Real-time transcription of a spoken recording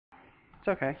It's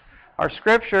okay. Our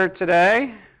scripture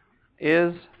today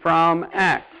is from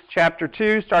Acts chapter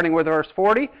 2, starting with verse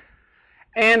 40.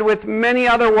 And with many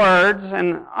other words,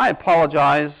 and I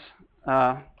apologize,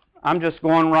 I'm just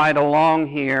going right along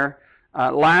here.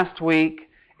 Last week,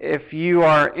 if you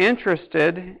are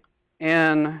interested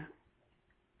in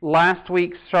last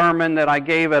week's sermon that I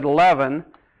gave at 11,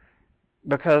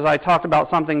 because I talked about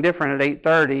something different at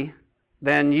 8:30,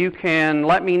 then you can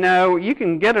let me know. You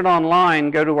can get it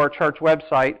online, go to our church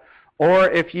website, or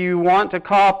if you want a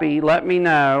copy, let me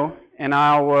know, and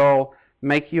I will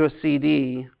make you a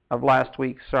CD of last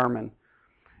week's sermon.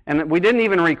 And we didn't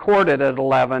even record it at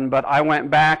 11, but I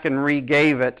went back and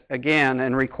re-gave it again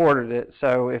and recorded it,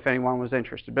 so if anyone was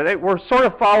interested. But we're sort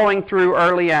of following through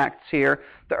early Acts here,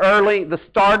 the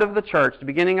start of the church, the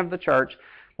beginning of the church.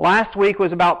 Last week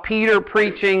was about Peter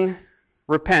preaching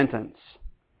repentance.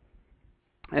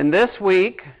 And this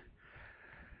week,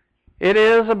 it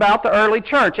is about the early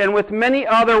church. And with many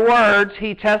other words,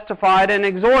 he testified and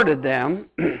exhorted them.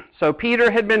 So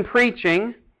Peter had been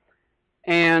preaching,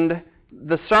 and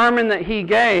the sermon that he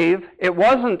gave, it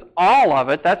wasn't all of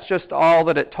it. That's just all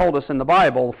that it told us in the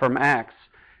Bible from Acts.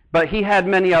 But he had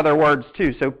many other words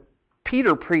too. So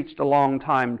Peter preached a long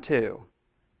time too.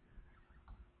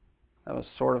 That was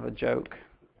sort of a joke,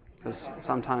 because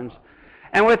sometimes.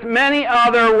 And with many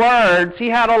other words, he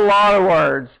had a lot of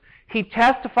words. He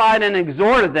testified and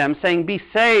exhorted them, saying, "Be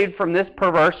saved from this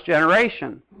perverse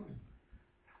generation."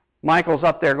 Michael's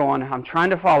up there going, I'm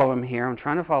trying to follow him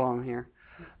here.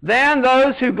 Then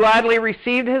those who gladly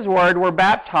received his word were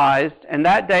baptized, and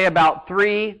that day about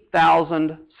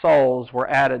 3,000 souls were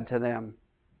added to them.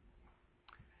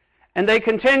 And they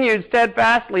continued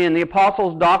steadfastly in the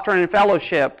apostles' doctrine and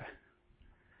fellowship,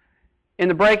 in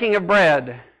the breaking of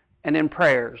bread, and in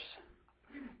prayers.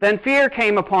 Then fear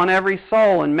came upon every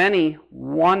soul, and many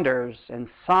wonders and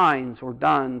signs were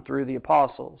done through the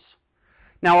apostles.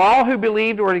 Now all who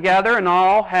believed were together, and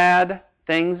all had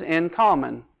things in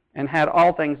common, and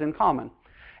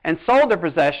sold their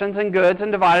possessions and goods,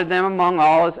 and divided them among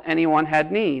all as anyone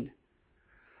had need.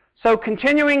 So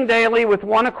continuing daily with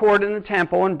one accord in the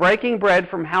temple, and breaking bread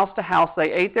from house to house,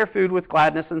 they ate their food with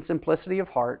gladness and simplicity of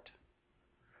heart,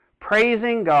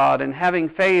 praising God and having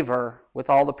favor with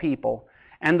all the people.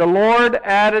 And the Lord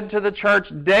added to the church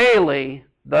daily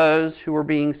those who were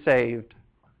being saved.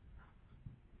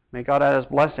 May God add His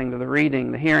blessing to the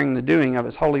reading, the hearing, the doing of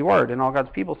His holy word. And all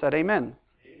God's people said amen.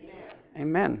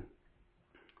 Amen.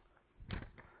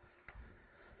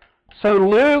 So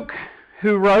Luke,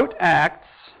 who wrote Acts,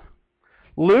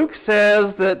 Luke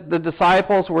says that the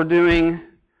disciples were doing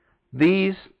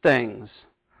these things.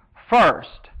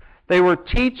 First, they were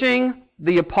teaching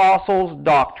the apostles'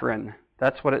 doctrine.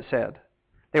 That's what it said.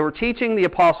 They were teaching the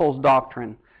apostles'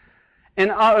 doctrine. And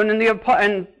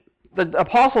the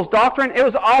apostles' doctrine, it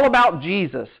was all about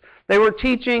Jesus. They were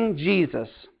teaching Jesus.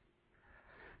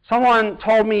 Someone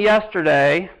told me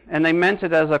yesterday, and they meant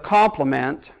it as a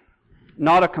compliment,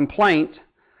 not a complaint,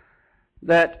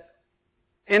 that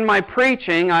in my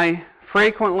preaching I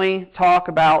frequently talk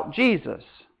about Jesus.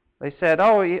 They said,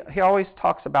 oh, he always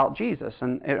talks about Jesus.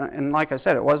 And like I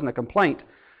said, it wasn't a complaint.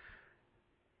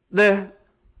 The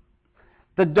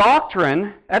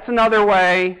doctrine, that's another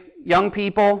way, young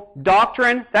people,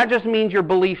 doctrine, that just means your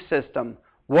belief system.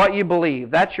 What you believe,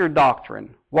 that's your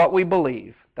doctrine. What we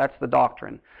believe, that's the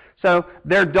doctrine. So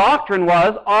their doctrine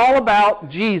was all about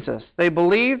Jesus. They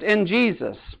believed in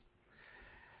Jesus.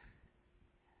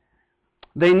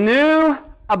 They knew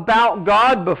about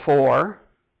God before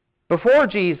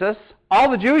Jesus. All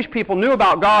the Jewish people knew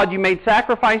about God. You made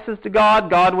sacrifices to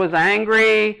God. God was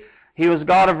angry. He was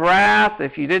God of wrath.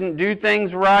 If you didn't do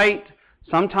things right,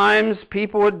 sometimes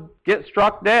people would get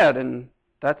struck dead, and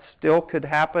that still could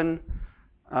happen,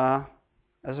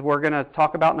 as we're going to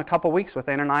talk about in a couple weeks with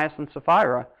Ananias and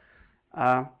Sapphira.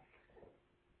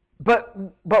 But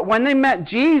when they met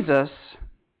Jesus,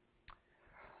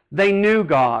 they knew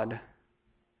God.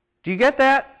 Do you get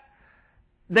that?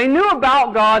 They knew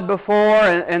about God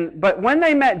before, but when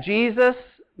they met Jesus,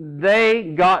 they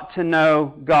got to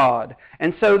know God.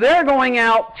 And so they're going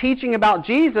out teaching about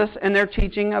Jesus, and they're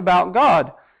teaching about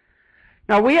God.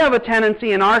 Now, we have a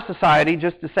tendency in our society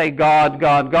just to say God,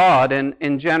 God, God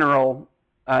in general,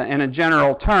 in a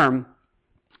general term.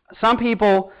 Some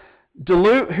people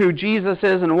dilute who Jesus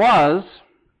is and was.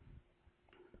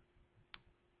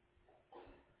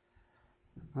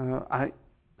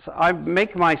 I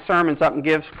make my sermons up and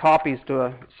give copies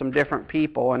to some different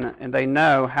people, and they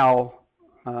know how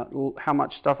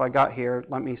much stuff I got here.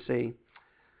 Let me see.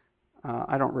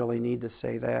 I don't really need to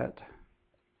say that.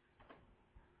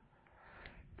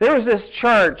 There was this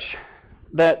church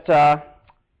that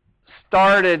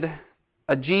started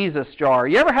a Jesus jar.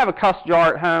 You ever have a cuss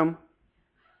jar at home?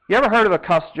 You ever heard of a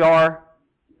cuss jar?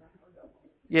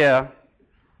 Yeah.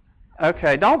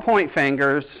 Okay, don't point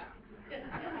fingers.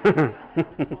 A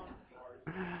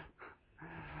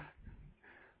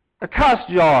cuss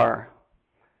jar.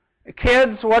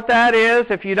 Kids, what that is,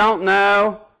 if you don't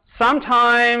know,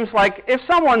 sometimes, like if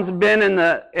someone's been in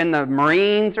the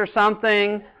Marines or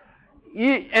something,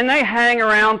 and they hang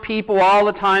around people all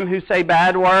the time who say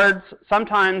bad words,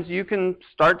 sometimes you can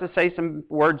start to say some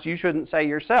words you shouldn't say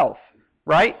yourself,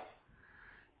 right?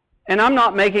 And I'm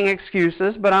not making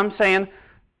excuses, but I'm saying,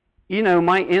 you know,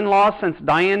 my in-laws, since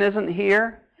Diane isn't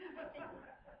here,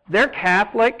 they're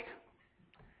Catholic,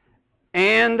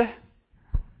 and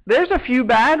there's a few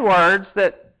bad words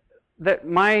that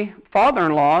my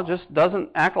father-in-law just doesn't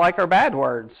act like are bad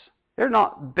words. They're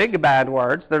not big bad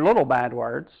words, they're little bad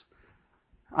words.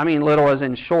 I mean little as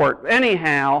in short.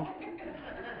 Anyhow,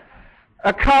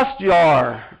 a cuss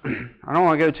jar. I don't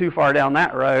want to go too far down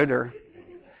that road.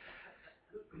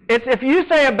 It's if you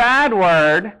say a bad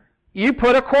word, you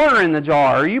put a quarter in the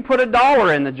jar, or you put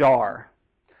 $1 in the jar.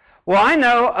 Well, I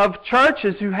know of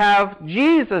churches who have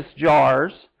Jesus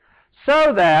jars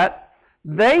so that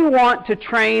they want to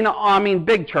train,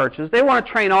 big churches, they want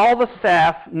to train all the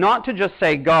staff not to just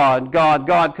say God, God,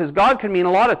 God, because God can mean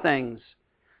a lot of things.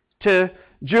 To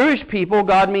Jewish people,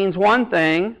 God means one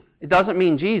thing. It doesn't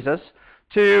mean Jesus.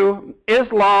 To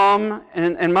Islam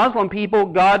and Muslim people,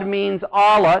 God means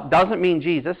Allah, doesn't mean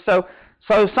Jesus. So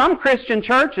some Christian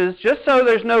churches, just so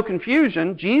there's no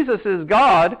confusion, Jesus is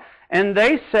God, and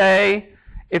they say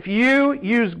if you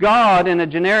use God in a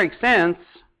generic sense,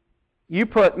 you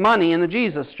put money in the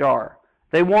Jesus jar.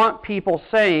 They want people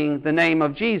saying the name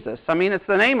of Jesus. I mean, it's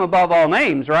the name above all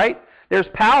names, right? There's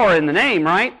power in the name,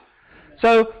 right?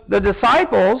 So the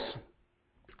disciples,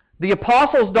 the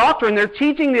apostles' doctrine, they're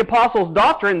teaching the apostles'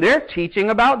 doctrine. They're teaching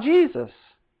about Jesus.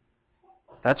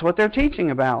 That's what they're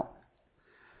teaching about.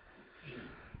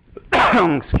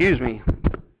 Excuse me.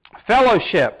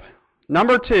 Fellowship.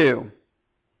 Number 2.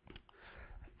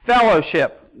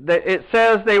 Fellowship. It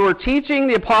says they were teaching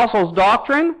the apostles'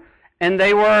 doctrine and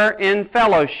they were in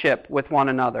fellowship with one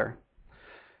another.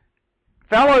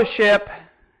 Fellowship,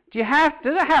 does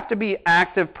it have to be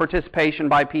active participation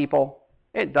by people?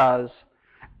 It does.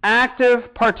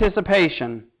 Active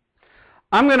participation.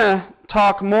 I'm going to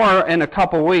talk more in a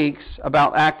couple weeks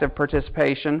about active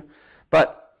participation,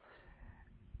 but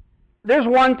there's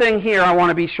one thing here I want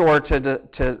to be sure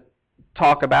to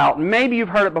talk about. Maybe you've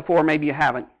heard it before, maybe you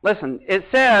haven't. Listen, it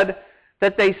said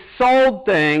that they sold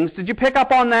things. Did you pick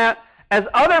up on that? As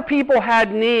other people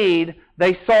had need,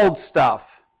 they sold stuff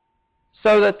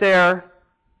so that their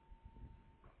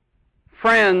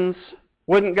friends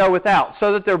wouldn't go without,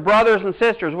 so that their brothers and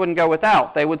sisters wouldn't go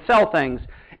without. They would sell things.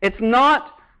 It's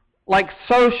not like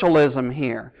socialism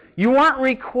here. You weren't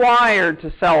required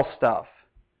to sell stuff.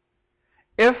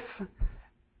 If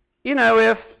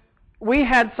we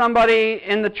had somebody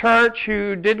in the church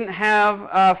who didn't have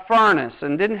a furnace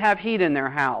and didn't have heat in their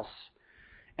house,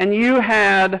 and you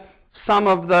had some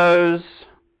of those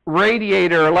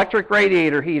electric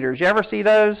radiator heaters. You ever see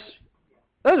those?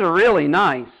 Those are really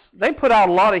nice. They put out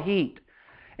a lot of heat.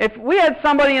 If we had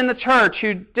somebody in the church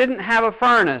who didn't have a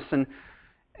furnace,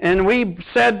 and we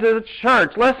said to the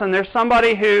church, listen, there's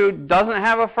somebody who doesn't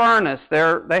have a furnace.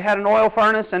 They had an oil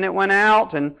furnace and it went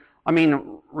out, and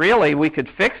really, we could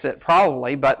fix it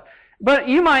probably, but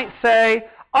you might say,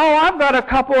 oh, I've got a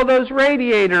couple of those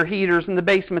radiator heaters in the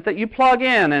basement that you plug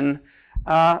in, and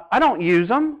I don't use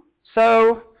them,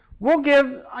 so I'll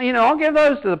give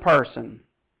those to the person.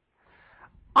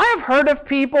 I have heard of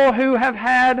people who have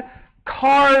had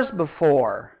cars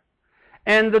before,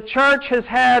 and the church has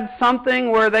had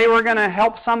something where they were going to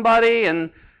help somebody, and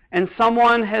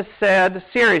someone has said,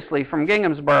 seriously, from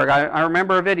Ginghamsburg, I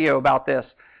remember a video about this.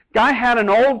 Guy had an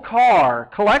old car,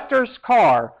 collector's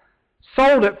car,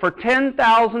 sold it for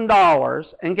 $10,000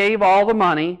 and gave all the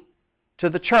money to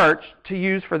the church to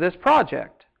use for this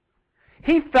project.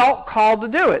 He felt called to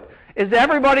do it. Is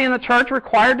everybody in the church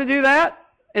required to do that?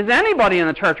 Is anybody in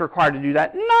the church required to do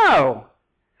that? No.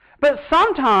 But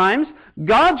sometimes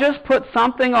God just puts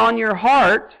something on your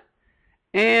heart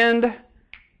and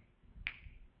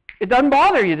it doesn't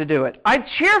bother you to do it. I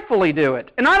cheerfully do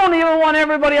it. And I don't even want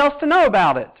everybody else to know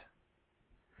about it.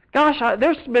 Gosh,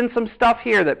 there's been some stuff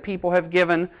here that people have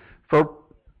given for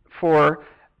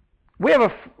we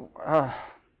have I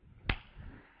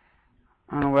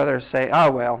don't know whether to say,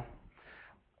 oh well.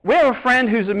 We have a friend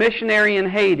who's a missionary in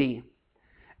Haiti.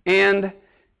 And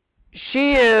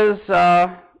she is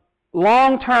a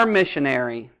long-term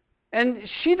missionary. And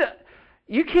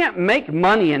You can't make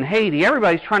money in Haiti.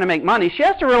 Everybody's trying to make money. She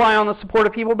has to rely on the support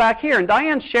of people back here. And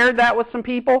Diane shared that with some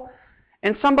people,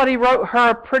 and somebody wrote her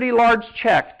a pretty large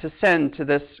check to send to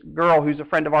this girl who's a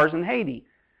friend of ours in Haiti.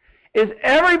 Is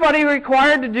everybody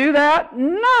required to do that?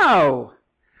 No.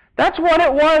 That's what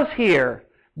it was here.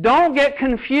 Don't get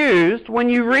confused when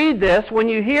you read this, when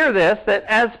you hear this, that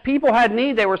as people had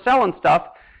need, they were selling stuff.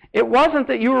 It wasn't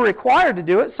that you were required to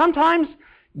do it. Sometimes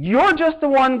you're just the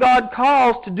one God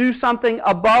calls to do something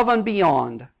above and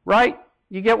beyond, right?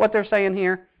 You get what they're saying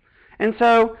here? And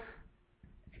so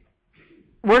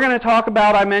we're going to talk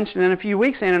about, I mentioned in a few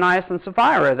weeks, Ananias and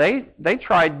Sapphira. They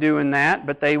tried doing that,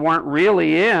 but they weren't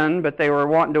really in, but they were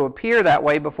wanting to appear that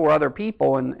way before other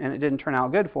people, and it didn't turn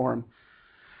out good for them.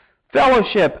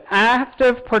 Fellowship,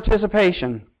 active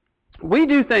participation. We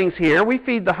do things here. We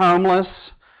feed the homeless.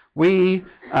 We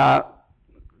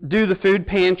do the food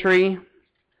pantry.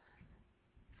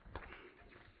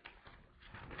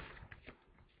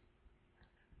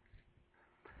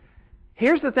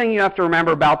 Here's the thing you have to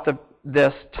remember about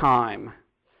this time.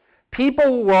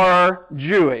 People were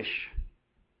Jewish.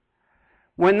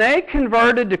 When they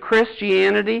converted to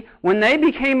Christianity, when they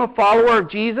became a follower of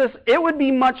Jesus, it would be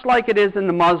much like it is in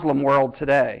the Muslim world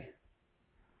today.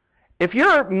 If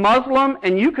you're Muslim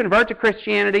and you convert to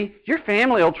Christianity, your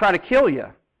family will try to kill you.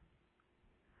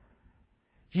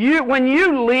 When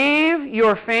you leave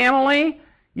your family,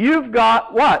 you've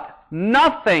got what?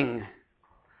 Nothing.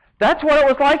 That's what it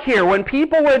was like here. When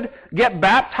people would get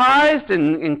baptized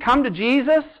and come to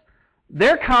Jesus,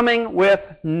 they're coming with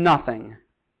nothing.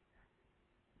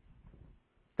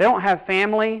 They don't have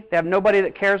family. They have nobody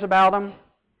that cares about them.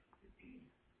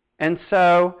 And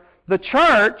so the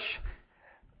church,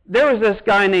 there was this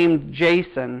guy named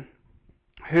Jason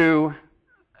who,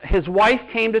 his wife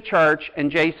came to church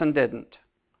and Jason didn't.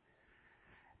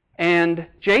 And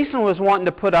Jason was wanting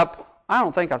to put up, I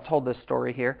don't think I've told this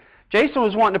story here. Jason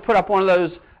was wanting to put up one of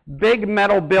those big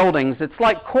metal buildings. It's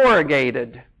like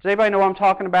corrugated. Does anybody know what I'm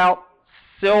talking about?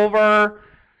 Silver.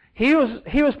 He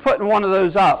was putting one of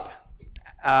those up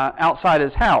outside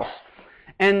his house.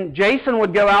 And Jason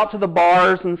would go out to the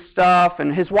bars and stuff,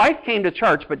 and his wife came to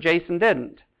church, but Jason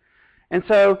didn't. And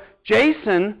so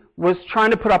Jason was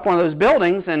trying to put up one of those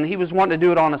buildings, and he was wanting to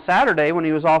do it on a Saturday when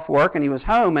he was off work and he was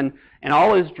home, and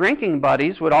all his drinking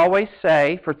buddies would always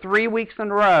say, for 3 weeks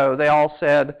in a row, they all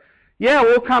said, yeah,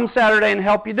 we'll come Saturday and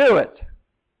help you do it.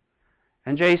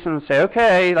 And Jason would say,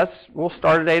 okay, we'll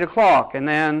start at 8 o'clock. And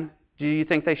then, do you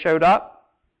think they showed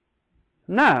up?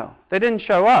 No, they didn't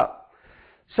show up.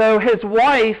 So his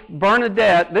wife,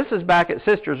 Bernadette, this is back at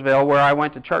Sistersville, where I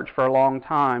went to church for a long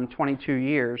time, 22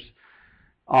 years,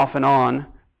 off and on.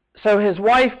 So his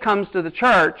wife comes to the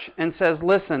church and says,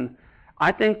 listen,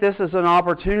 I think this is an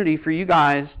opportunity for you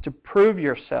guys to prove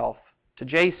yourself to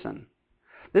Jason.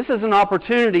 This is an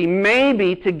opportunity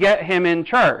maybe to get him in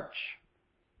church.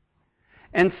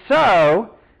 And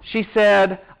so she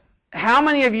said, how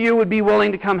many of you would be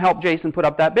willing to come help Jason put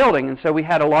up that building? And so we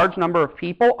had a large number of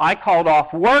people. I called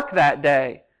off work that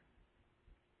day.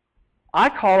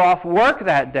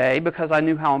 Because I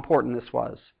knew how important this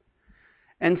was.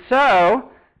 And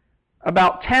so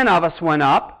about 10 of us went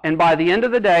up, and by the end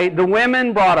of the day, the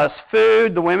women brought us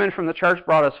food. The women from the church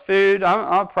brought us food.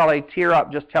 I'll probably tear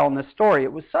up just telling this story.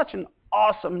 It was such an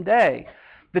awesome day.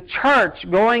 The church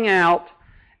going out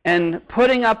and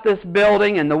putting up this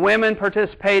building, and the women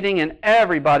participating, and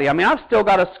everybody. I mean, I've still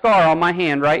got a scar on my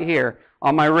hand right here,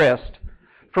 on my wrist,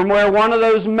 from where one of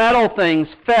those metal things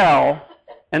fell,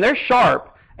 and they're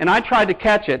sharp, and I tried to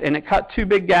catch it, and it cut 2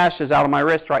 big gashes out of my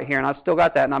wrist right here, and I've still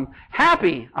got that, and I'm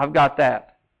happy I've got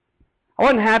that. I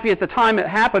wasn't happy at the time it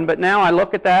happened, but now I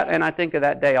look at that, and I think of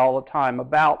that day all the time,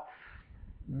 about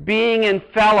being in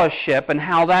fellowship and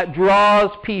how that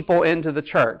draws people into the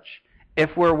church,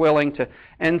 if we're willing to.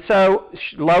 And so,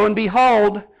 lo and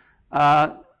behold,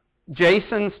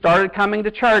 Jason started coming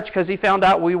to church because he found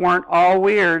out we weren't all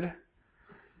weird.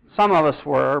 Some of us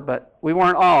were, but we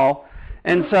weren't all.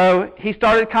 And so he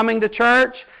started coming to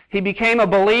church. He became a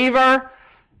believer,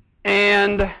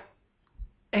 and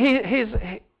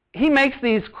he makes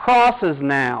these crosses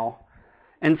now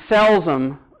and sells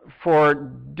them for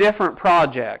different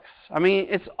projects. I mean,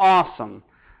 it's awesome.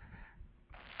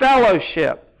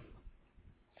 Fellowship.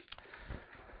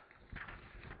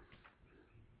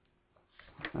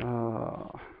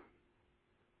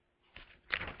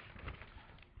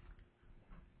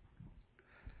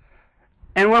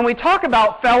 And when we talk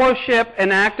about fellowship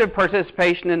and active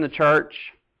participation in the church,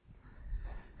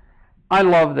 I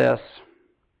love this.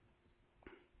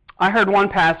 I heard one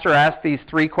pastor ask these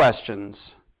 3 questions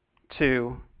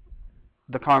to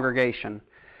the congregation.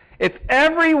 If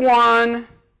everyone,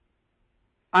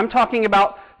 I'm talking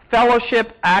about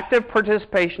fellowship, active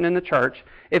participation in the church,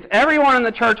 if everyone in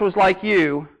the church was like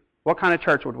you, what kind of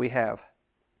church would we have?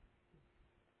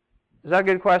 Is that a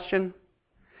good question?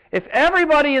 If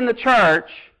everybody in the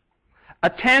church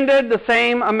attended the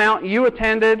same amount you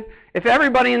attended, if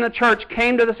everybody in the church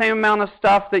came to the same amount of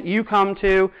stuff that you come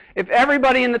to, if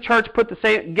everybody in the church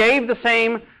gave the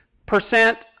same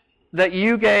percent that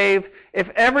you gave, if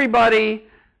everybody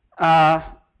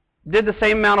did the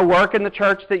same amount of work in the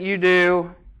church that you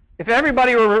do, if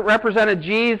everybody represented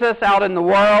Jesus out in the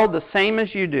world the same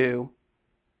as you do,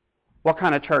 what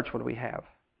kind of church would we have?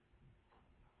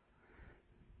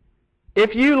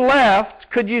 If you left,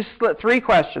 could you slip... 3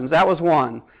 questions. That was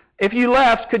one. If you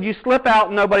left, could you slip out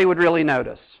and nobody would really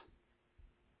notice?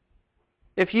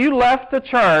 If you left the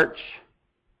church,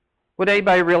 would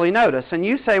anybody really notice? And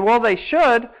you say, well, they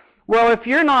should. Well, if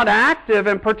you're not active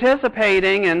and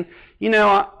participating, and, you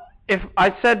know, if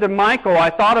I said to Michael, I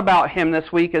thought about him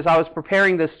this week as I was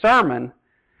preparing this sermon,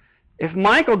 if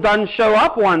Michael doesn't show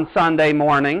up one Sunday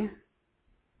morning,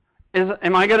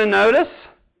 am I going to notice?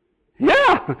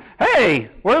 Yeah. Hey,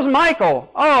 where's Michael?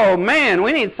 Oh, man,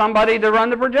 we need somebody to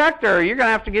run the projector. You're going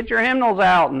to have to get your hymnals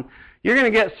out. And you're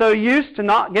going to get so used to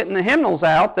not getting the hymnals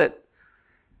out that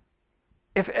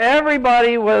if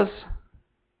everybody was...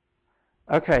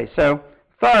 Okay, so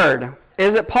third,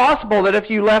 is it possible that if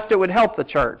you left it would help the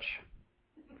church?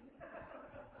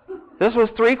 This was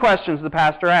 3 questions the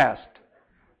pastor asked.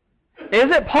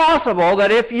 Is it possible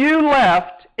that if you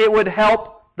left it would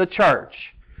help the church?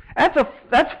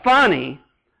 That's funny,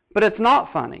 but it's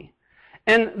not funny.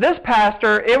 And this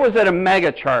pastor, it was at a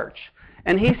mega church,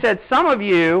 and he said, some of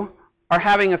you are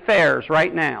having affairs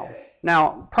right now.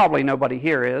 Now, probably nobody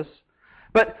here is,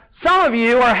 but some of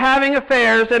you are having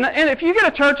affairs, and if you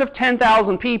get a church of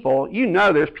 10,000 people, you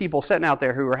know there's people sitting out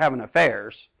there who are having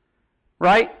affairs,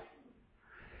 right?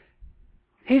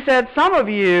 He said, some of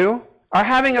you are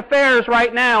having affairs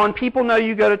right now, and people know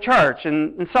you go to church.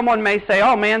 And someone may say,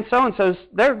 oh man, so-and-so's,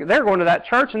 they're going to that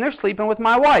church and they're sleeping with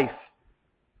my wife.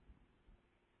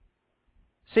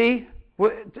 See?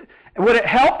 Would it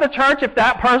help the church if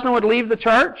that person would leave the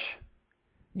church?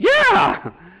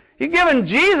 Yeah! You're giving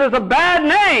Jesus a bad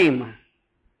name.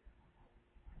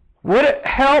 Would it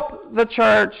help the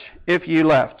church if you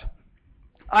left?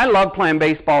 I loved playing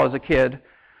baseball as a kid.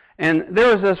 And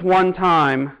there was this one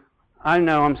time... I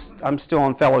know I'm still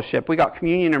in fellowship. We got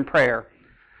communion and prayer.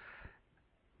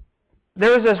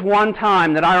 There was this one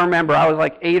time that I remember I was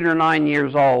like 8 or 9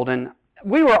 years old, and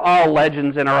we were all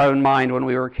legends in our own mind when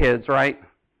we were kids, right?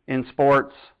 In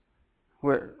sports,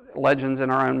 we're legends in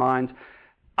our own minds.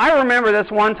 I remember this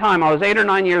one time I was 8 or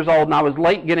 9 years old, and I was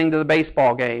late getting to the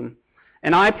baseball game.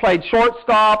 And I played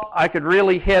shortstop. I could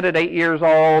really hit at 8 years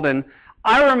old. And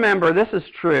I remember, this is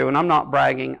true, and I'm not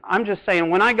bragging. I'm just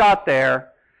saying, when I got there,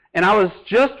 and I was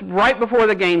just right before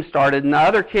the game started, and the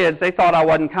other kids, they thought I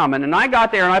wasn't coming. And I got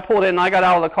there, and I pulled in, and I got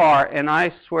out of the car, and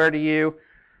I swear to you,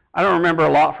 I don't remember a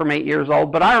lot from 8 years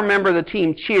old, but I remember the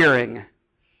team cheering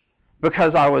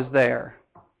because I was there.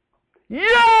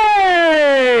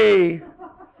 Yay!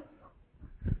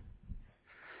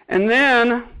 And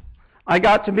then I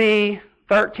got to be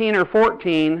 13 or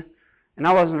 14, and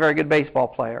I wasn't a very good baseball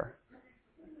player.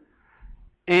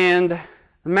 And as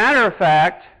a matter of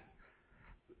fact,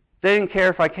 they didn't care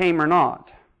if I came or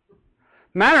not.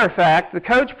 Matter of fact, the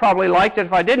coach probably liked it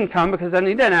if I didn't come because then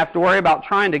he didn't have to worry about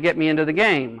trying to get me into the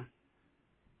game.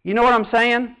 You know what I'm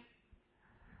saying?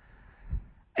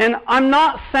 And I'm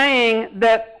not saying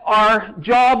that our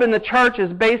job in the church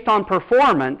is based on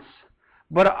performance,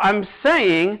 but I'm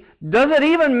saying, does it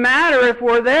even matter if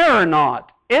we're there or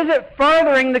not? Is it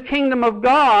furthering the kingdom of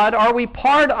God? Are we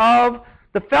part of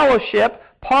the fellowship,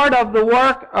 part of the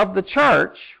work of the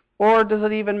church? Or does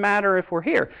it even matter if we're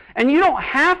here? And you don't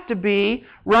have to be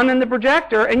running the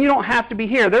projector, and you don't have to be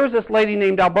here. There was this lady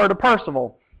named Alberta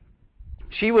Percival.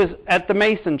 She was at the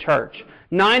Mason Church,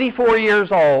 94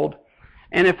 years old.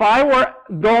 And if I were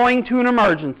going to an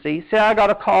emergency, say I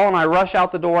got a call and I rush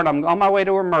out the door and I'm on my way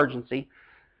to an emergency,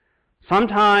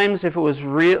 sometimes if it was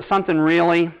something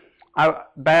really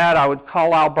bad, I would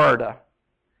call Alberta.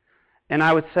 And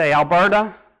I would say,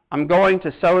 Alberta, I'm going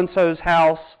to so-and-so's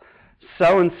house.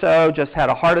 So-and-so just had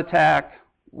a heart attack.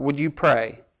 Would you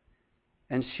pray?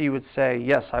 And she would say,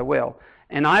 yes, I will.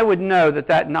 And I would know that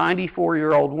that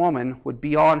 94-year-old woman would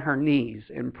be on her knees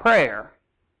in prayer.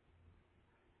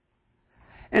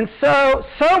 And so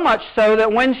much so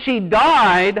that when she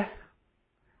died,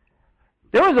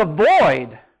 there was a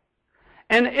void.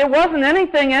 And it wasn't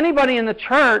anything anybody in the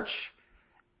church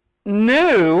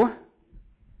knew.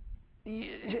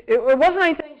 It wasn't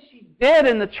anything she did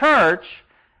in the church,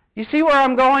 you see where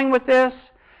I'm going with this?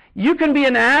 You can be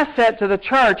an asset to the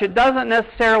church. It doesn't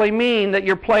necessarily mean that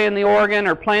you're playing the organ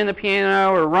or playing the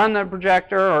piano or running the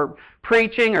projector or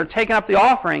preaching or taking up the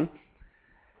offering.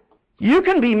 You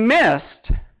can be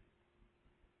missed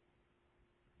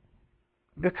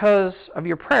because of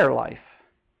your prayer life.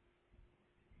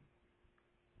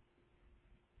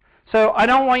 So I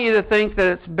don't want you to think that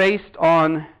it's based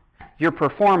on your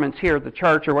performance here at the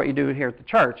church or what you do here at the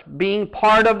church. Being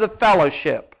part of the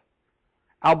fellowship.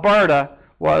 Alberta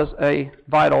was a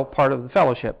vital part of the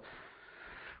fellowship.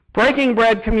 Breaking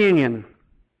bread communion.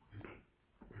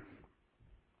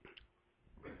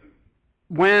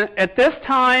 At this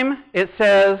time, it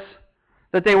says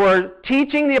that they were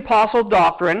teaching the apostles'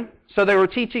 doctrine, so they were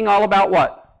teaching all about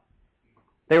what?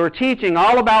 They were teaching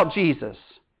all about Jesus.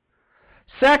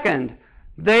 Second,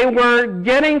 they were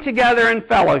getting together in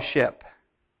fellowship,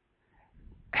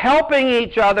 helping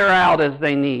each other out as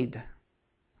they need.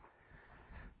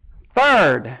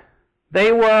 Third,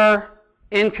 they were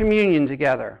in communion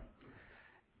together.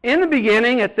 In the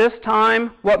beginning, at this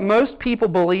time, what most people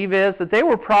believe is that they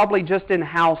were probably just in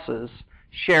houses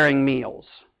sharing meals.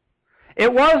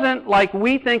 It wasn't like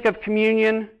we think of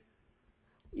communion.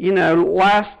 You know,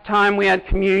 last time we had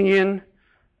communion,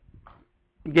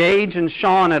 Gage and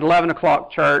Sean at 11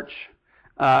 o'clock church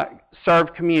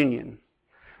served communion.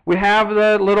 We have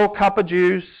the little cup of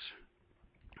juice.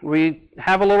 We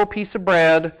have a little piece of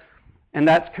bread, and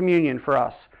that's communion for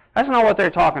us. That's not what they're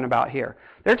talking about here.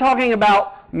 They're talking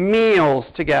about meals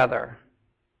together.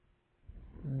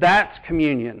 That's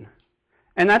communion.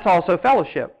 And that's also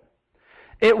fellowship.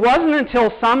 It wasn't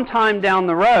until sometime down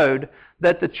the road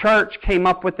that the church came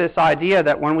up with this idea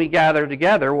that when we gather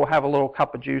together, we'll have a little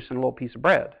cup of juice and a little piece of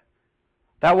bread.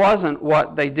 That wasn't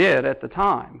what they did at the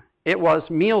time. It was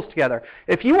meals together.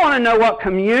 If you want to know what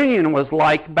communion was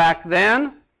like back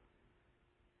then,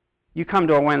 you come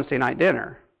to a Wednesday night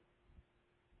dinner.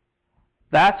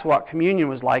 That's what communion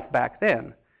was like back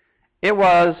then. It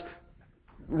was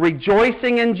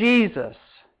rejoicing in Jesus.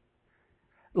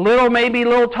 Maybe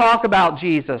little talk about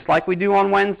Jesus, like we do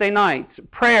on Wednesday nights.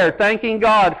 Prayer, thanking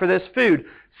God for this food.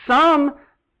 Some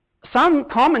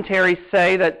commentaries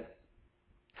say that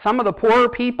some of the poorer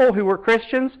people who were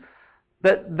Christians,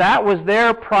 that was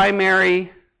their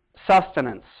primary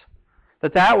sustenance.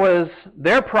 That was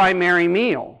their primary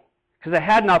meal, because they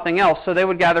had nothing else, so they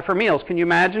would gather for meals. Can you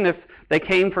imagine if they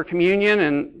came for communion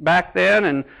and back then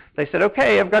and they said,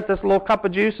 okay, I've got this little cup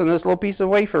of juice and this little piece of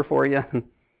wafer for you.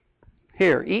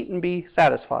 Here, eat and be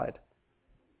satisfied.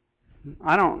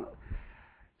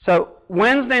 So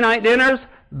Wednesday night dinners,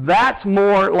 that's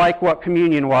more like what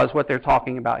communion was, what they're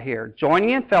talking about here. Joining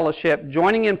in fellowship,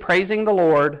 joining in praising the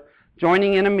Lord,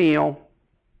 joining in a meal,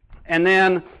 and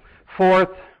then fourth,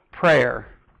 prayer.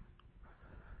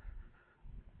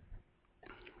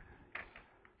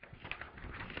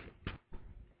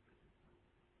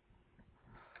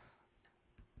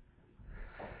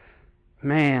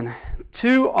 Man,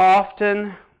 too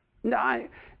often,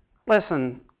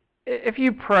 listen, if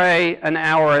you pray an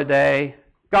hour a day,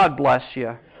 God bless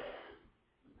you.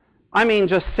 I mean,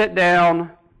 just sit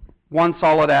down one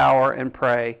solid hour and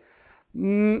pray.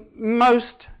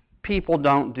 Most people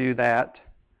don't do that.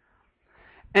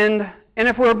 And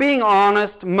if we're being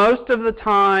honest, most of the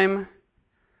time,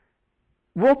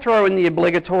 we'll throw in the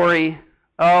obligatory,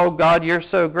 oh, God, you're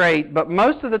so great. But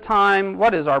most of the time,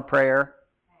 what is our prayer?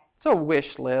 It's a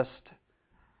wish list.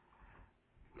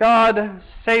 God,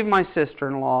 save my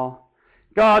sister-in-law.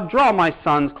 God, draw my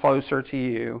sons closer to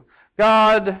you.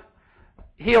 God,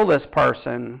 heal this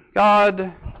person.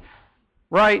 God,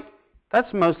 right?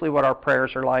 That's mostly what our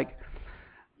prayers are like.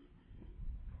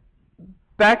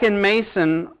 Back in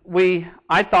Mason,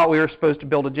 I thought we were supposed to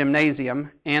build a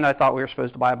gymnasium, and I thought we were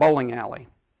supposed to buy a bowling alley.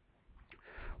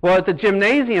 Well, at the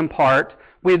gymnasium part,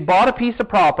 we had bought a piece of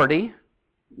property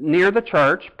near the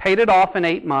church, paid it off in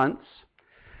 8 months,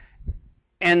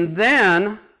 and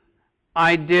then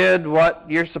I did what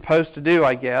you're supposed to do,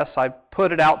 I guess. I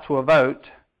put it out to a vote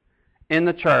in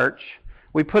the church.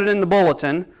 We put it in the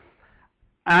bulletin.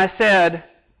 I said,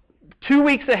 2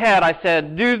 weeks ahead, I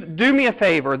said, do me a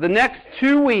favor. The next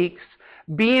 2 weeks,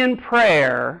 be in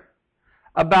prayer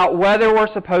about whether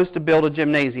we're supposed to build a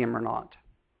gymnasium or not.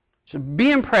 So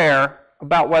be in prayer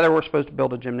about whether we're supposed to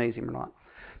build a gymnasium or not.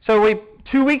 So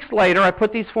 2 weeks later, I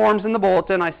put these forms in the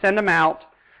bulletin, I send them out,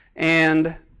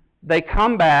 and they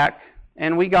come back,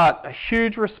 and we got a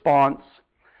huge response.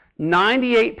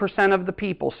 98% of the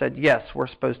people said, yes, we're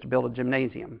supposed to build a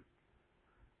gymnasium.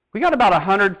 We got about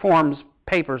 100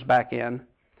 papers back in.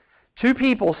 2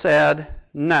 people said,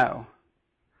 no.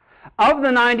 Of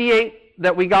the 98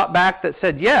 that we got back that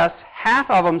said yes, half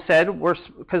of them said,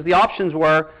 because the options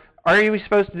were, are we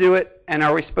supposed to do it, and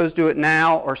are we supposed to do it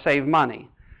now or save money?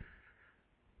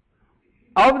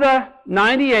 Of the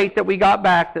 98 that we got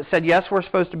back that said yes, we're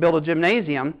supposed to build a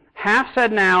gymnasium, half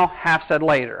said now, half said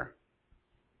later.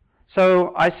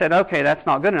 So I said, okay, that's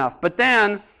not good enough. But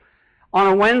then, on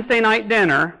a Wednesday night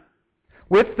dinner,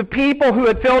 with the people who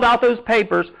had filled out those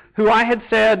papers, who I had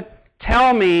said,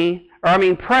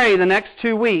 pray the next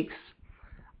 2 weeks,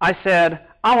 I said,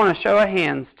 I want a show of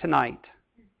hands tonight.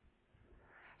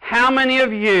 How many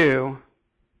of you,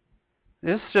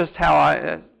 this is just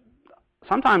how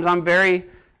sometimes I'm very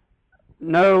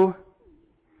no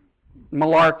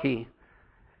malarkey.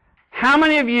 How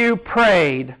many of you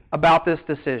prayed about this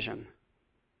decision?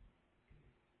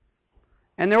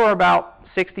 And there were about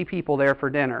 60 people there for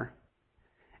dinner,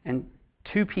 and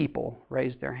 2 people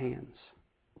raised their hands.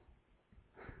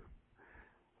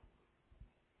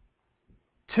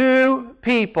 2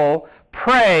 people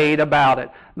prayed about it.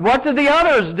 What did the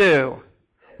others do?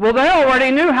 Well, they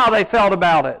already knew how they felt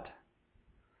about it.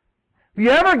 You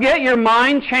ever get your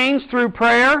mind changed through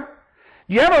prayer?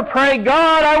 You ever pray,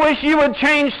 God, I wish you would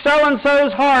change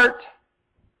so-and-so's heart?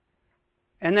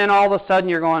 And then all of a sudden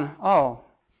you're going, oh,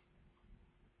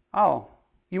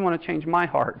 you want to change my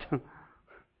heart.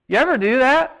 You ever do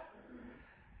that?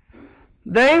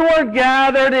 They were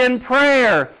gathered in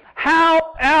prayer.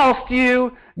 How else do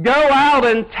you go out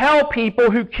and tell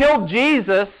people who killed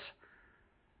Jesus,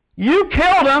 you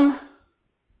killed him,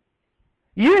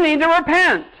 you need to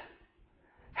repent?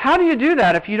 How do you do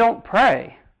that if you don't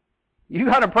pray? You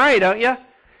got to pray, don't you?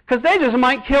 Because they just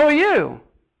might kill you.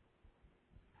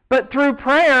 But through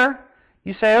prayer,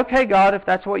 you say, okay, God, if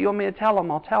that's what you want me to tell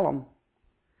them, I'll tell them.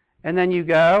 And then you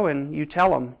go and you tell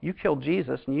them, you killed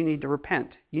Jesus and you need to repent.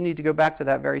 You need to go back to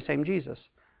that very same Jesus.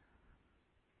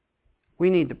 We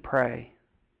need to pray.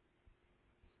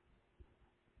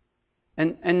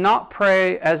 And not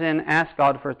pray as in ask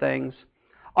God for things.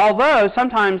 Although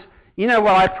sometimes,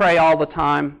 I pray all the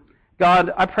time.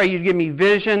 God, I pray you'd give me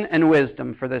vision and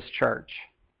wisdom for this church.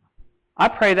 I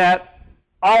pray that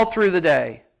all through the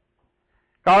day.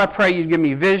 God, I pray you'd give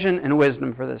me vision and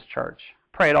wisdom for this church.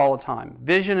 Pray it all the time.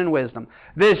 Vision and wisdom.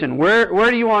 Vision, where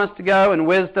do you want us to go? And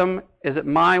wisdom, is it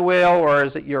my will or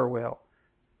is it your will?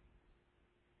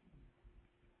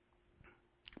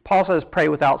 Paul says pray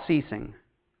without ceasing.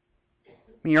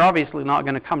 You're obviously not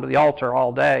going to come to the altar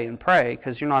all day and pray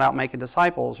because you're not out making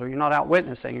disciples or you're not out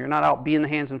witnessing, you're not out being the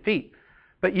hands and feet.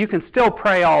 But you can still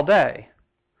pray all day.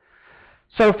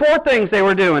 So 4 things they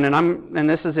were doing, and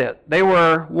this is it. They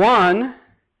were, 1,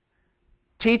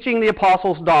 teaching the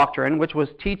apostles' doctrine, which was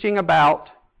teaching about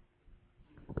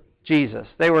Jesus.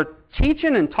 They were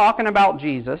teaching and talking about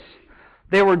Jesus.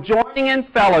 They were joining in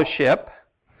fellowship,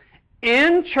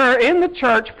 in the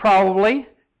church probably,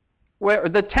 where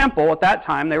the temple at that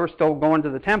time, they were still going to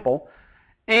the temple,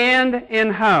 and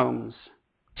in homes,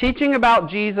 teaching about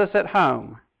Jesus at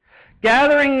home,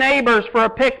 gathering neighbors for a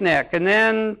picnic, and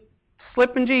then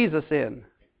slipping Jesus in.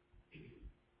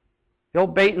 The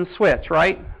old bait and switch,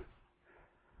 right?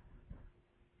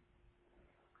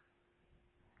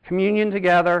 Communion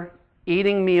together,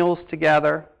 eating meals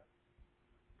together,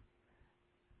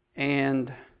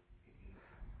 and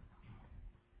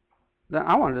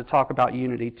I wanted to talk about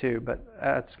unity too, but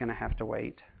that's going to have to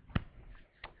wait.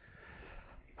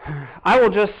 I will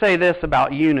just say this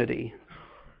about unity.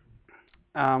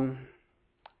 The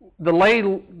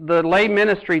lay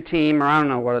ministry team, or I don't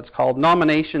know what it's called,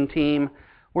 nomination team,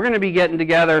 we're going to be getting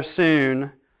together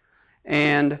soon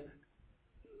and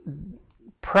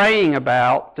praying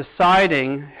about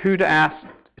deciding who to ask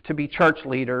to be church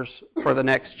leaders for the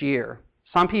next year.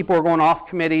 Some people are going off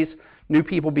committees, new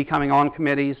people becoming on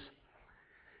committees.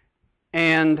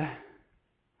 And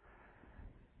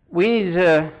we need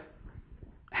to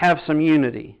have some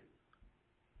unity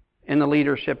in the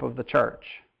leadership of the church.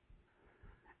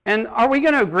 And are we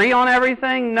going to agree on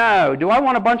everything? No. Do I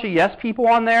want a bunch of yes people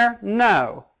on there?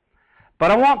 No.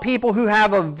 But I want people who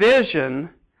have a vision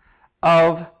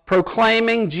of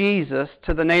proclaiming Jesus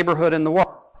to the neighborhood and the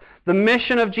world. The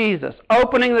mission of Jesus,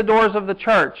 opening the doors of the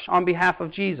church on behalf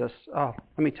of Jesus. Oh,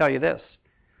 let me tell you this.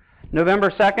 November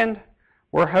 2nd,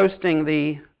 we're hosting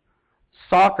the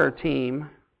soccer team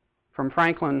from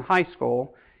Franklin High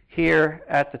School here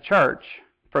at the church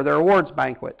for their awards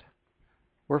banquet.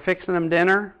 We're fixing them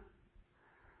dinner,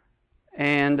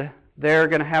 and they're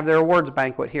going to have their awards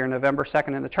banquet here November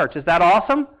 2nd in the church. Is that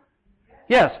awesome?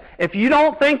 Yes. If you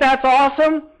don't think that's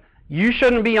awesome, you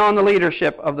shouldn't be on the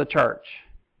leadership of the church.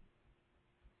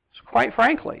 Quite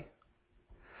frankly.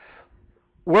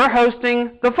 We're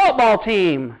hosting the football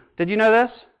team. Did you know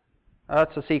this?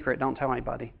 That's a secret. Don't tell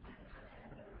anybody.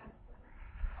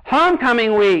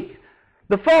 Homecoming week.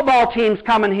 The football team's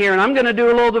coming here, and I'm going to do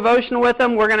a little devotion with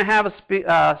them. We're going to have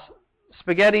a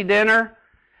spaghetti dinner,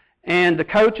 and the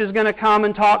coach is going to come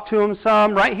and talk to them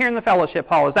some right here in the fellowship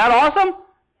hall. Is that awesome?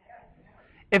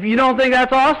 If you don't think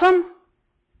that's awesome,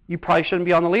 you probably shouldn't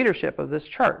be on the leadership of this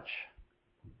church.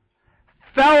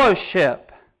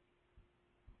 Fellowship.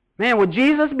 Man, would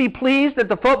Jesus be pleased that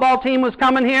the football team was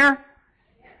coming here?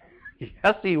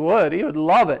 Yes, He would. He would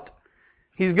love it.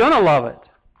 He's going to love it.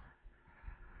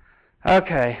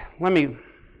 Okay,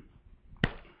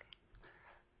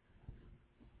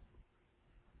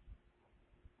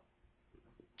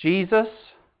 Jesus,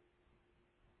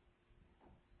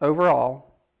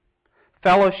 overall,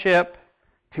 fellowship,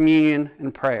 communion,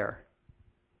 and prayer.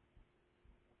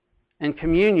 And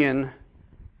communion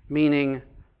meaning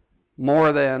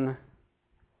more than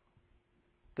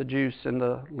the juice and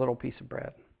the little piece of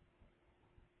bread.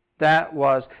 That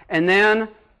was, and then,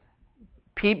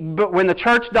 but when the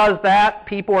church does that,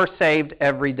 people are saved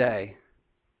every day.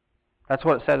 That's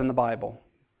what it said in the Bible.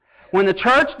 When the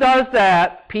church does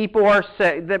that, people are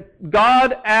saved. That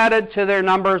God added to their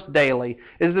numbers daily.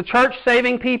 Is the church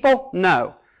saving people?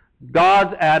 No.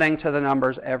 God's adding to the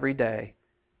numbers every day.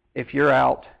 If you're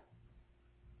out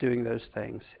doing those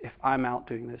things. If I'm out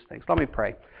doing those things. Let me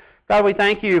pray. God, we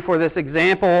thank you for this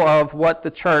example of what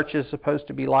the church is supposed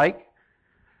to be like.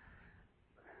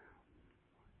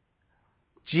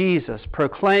 Jesus,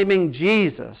 proclaiming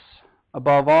Jesus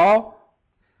above all,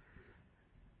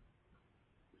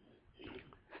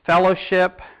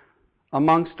 fellowship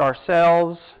amongst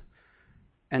ourselves,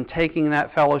 and taking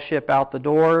that fellowship out the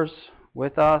doors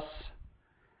with us,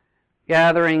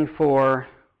 gathering for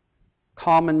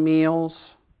common meals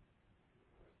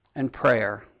and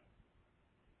prayer.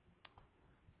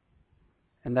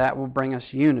 And that will bring us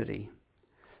unity.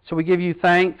 So we give you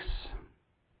thanks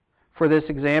for this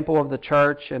example of the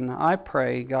church, and I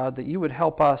pray, God, that you would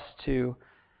help us to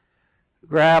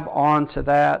grab onto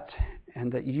that,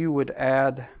 and that you would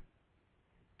add,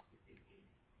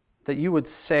 that you would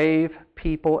save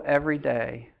people every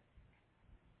day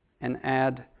and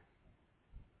add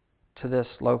to this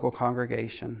local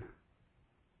congregation.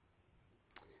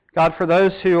 God, for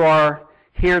those who are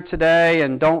here today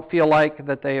and don't feel like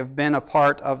that they have been a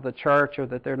part of the church or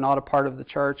that they're not a part of the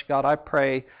church, God, I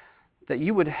pray that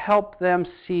you would help them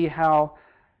see how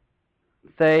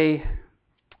they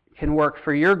can work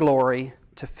for your glory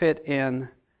to fit in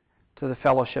to the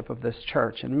fellowship of this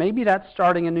church. And maybe that's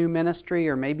starting a new ministry,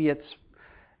 or maybe it's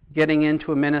getting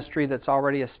into a ministry that's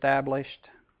already established.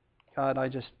 God, I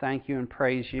just thank you and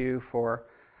praise you for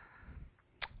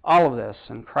all of this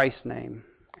in Christ's name.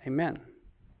 Amen.